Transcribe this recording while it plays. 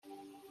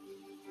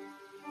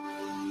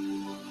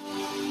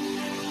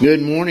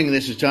Good morning.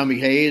 This is Tommy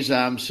Hayes.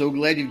 I'm so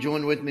glad you've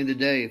joined with me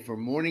today for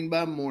Morning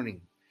by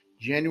Morning,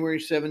 January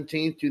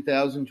 17th,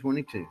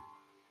 2022.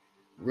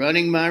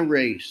 Running my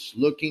race,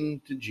 looking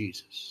to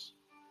Jesus.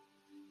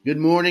 Good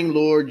morning,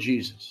 Lord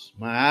Jesus.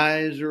 My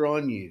eyes are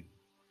on you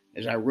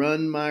as I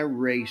run my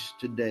race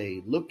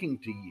today, looking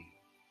to you.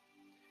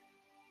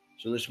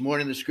 So this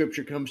morning, the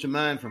scripture comes to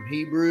mind from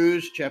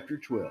Hebrews chapter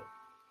 12.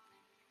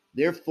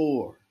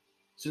 Therefore,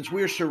 since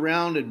we are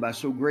surrounded by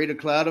so great a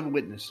cloud of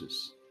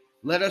witnesses,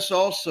 let us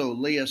also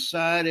lay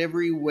aside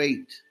every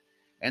weight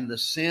and the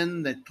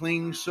sin that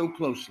clings so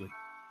closely,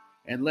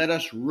 and let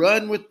us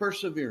run with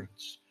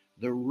perseverance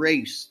the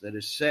race that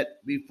is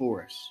set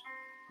before us,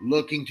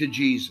 looking to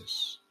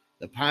Jesus,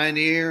 the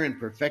pioneer and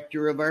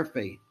perfecter of our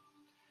faith,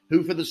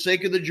 who for the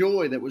sake of the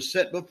joy that was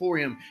set before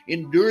him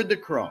endured the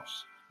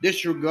cross,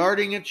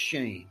 disregarding its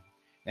shame,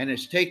 and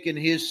has taken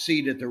his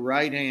seat at the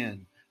right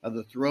hand of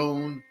the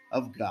throne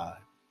of God.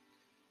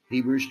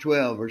 Hebrews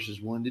 12,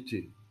 verses 1 to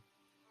 2.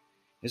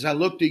 As I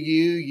look to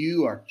you,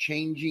 you are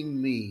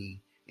changing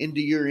me into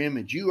your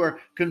image. You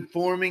are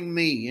conforming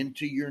me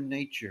into your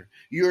nature.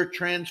 You are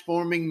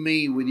transforming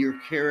me with your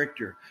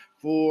character,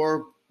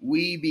 for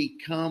we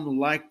become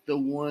like the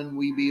one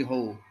we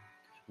behold.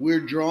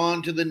 We're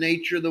drawn to the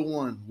nature of the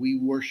one we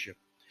worship.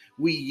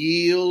 We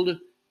yield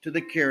to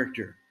the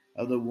character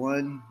of the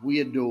one we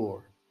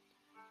adore.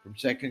 From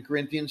 2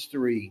 Corinthians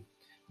 3,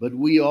 but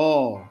we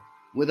all,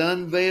 with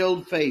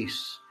unveiled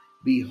face,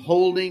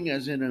 beholding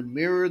as in a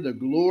mirror the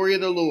glory of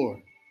the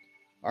Lord,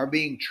 are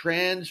being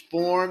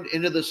transformed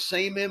into the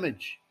same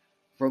image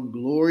from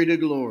glory to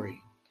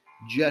glory,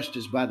 just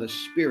as by the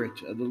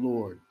Spirit of the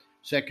Lord.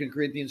 2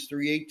 Corinthians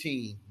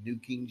 3:18, New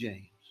King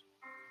James.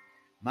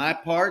 My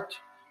part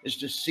is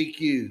to seek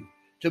you,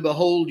 to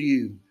behold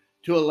you,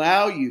 to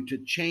allow you to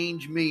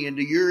change me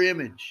into your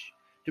image,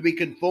 to be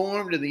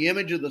conformed to the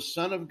image of the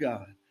Son of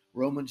God.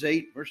 Romans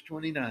 8, verse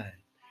 29.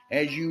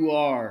 As you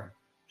are,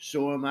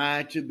 so am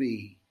I to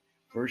be.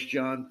 1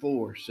 John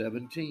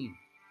 4:17.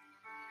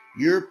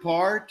 Your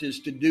part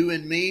is to do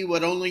in me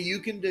what only you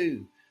can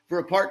do. For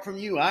apart from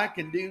you, I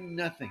can do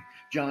nothing.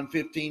 John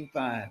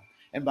 15:5.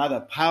 And by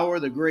the power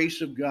of the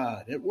grace of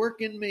God at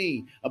work in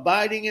me,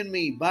 abiding in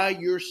me by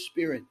your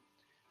Spirit,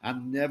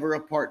 I'm never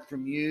apart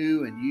from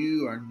you, and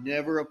you are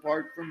never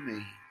apart from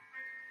me.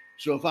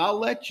 So if I'll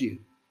let you,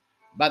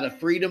 by the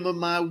freedom of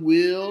my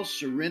will,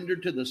 surrender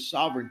to the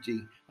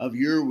sovereignty of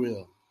your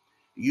will,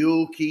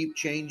 you'll keep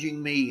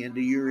changing me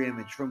into your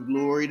image from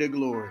glory to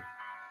glory.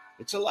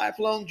 It's a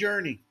lifelong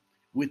journey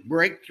with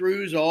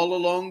breakthroughs all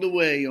along the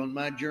way on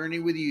my journey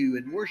with you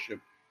in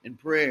worship, in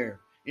prayer,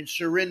 in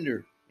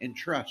surrender, in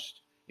trust,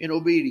 in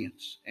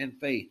obedience and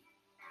faith,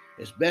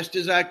 as best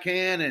as I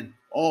can, and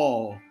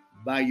all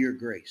by your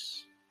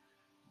grace.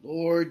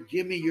 Lord,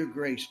 give me your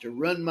grace to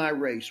run my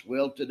race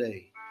well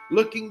today,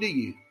 looking to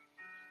you.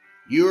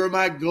 You are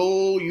my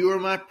goal. You are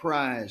my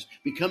prize.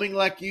 Becoming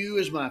like you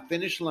is my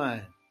finish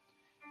line.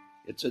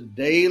 It's a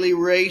daily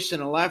race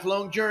and a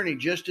lifelong journey,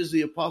 just as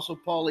the Apostle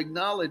Paul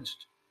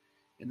acknowledged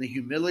in the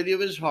humility of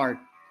his heart.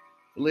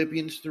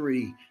 Philippians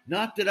 3.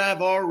 Not that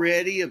I've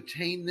already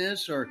obtained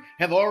this or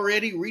have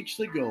already reached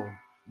the goal,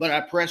 but I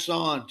press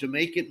on to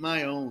make it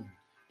my own,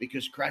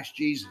 because Christ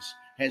Jesus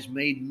has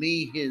made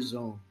me his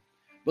own.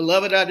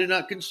 Beloved, I do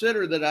not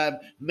consider that I've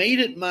made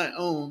it my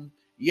own,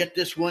 yet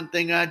this one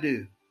thing I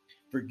do,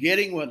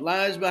 forgetting what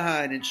lies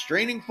behind and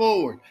straining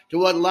forward to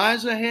what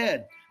lies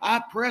ahead, I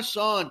press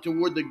on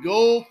toward the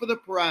goal for the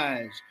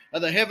prize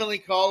of the heavenly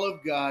call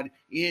of God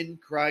in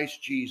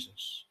Christ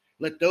Jesus.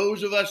 Let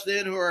those of us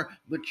then who are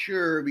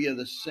mature be of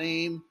the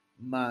same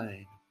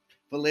mind.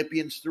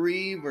 Philippians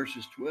 3,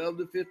 verses 12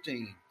 to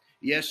 15.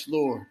 Yes,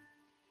 Lord,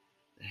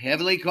 the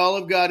heavenly call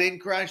of God in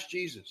Christ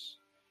Jesus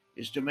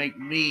is to make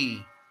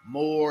me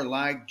more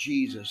like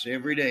Jesus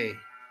every day.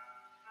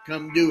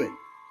 Come do it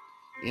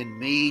in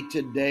me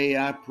today,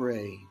 I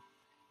pray.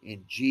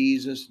 In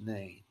Jesus'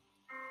 name,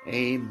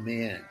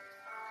 amen.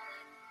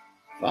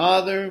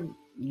 Father,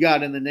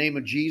 God, in the name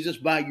of Jesus,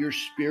 by your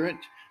Spirit,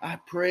 I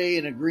pray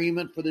in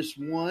agreement for this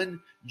one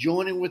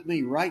joining with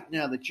me right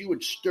now, that you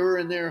would stir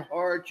in their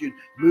hearts, you'd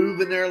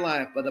move in their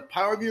life. By the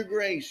power of your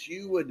grace,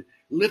 you would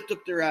lift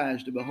up their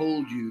eyes to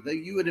behold you, that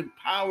you would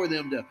empower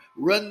them to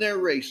run their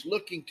race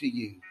looking to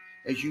you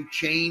as you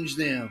change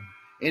them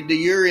into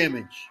your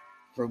image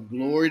from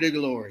glory to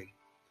glory.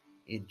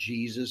 In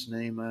Jesus'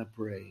 name I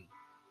pray.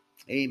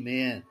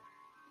 Amen.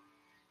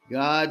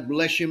 God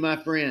bless you, my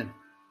friend.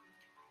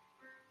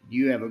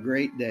 You have a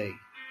great day.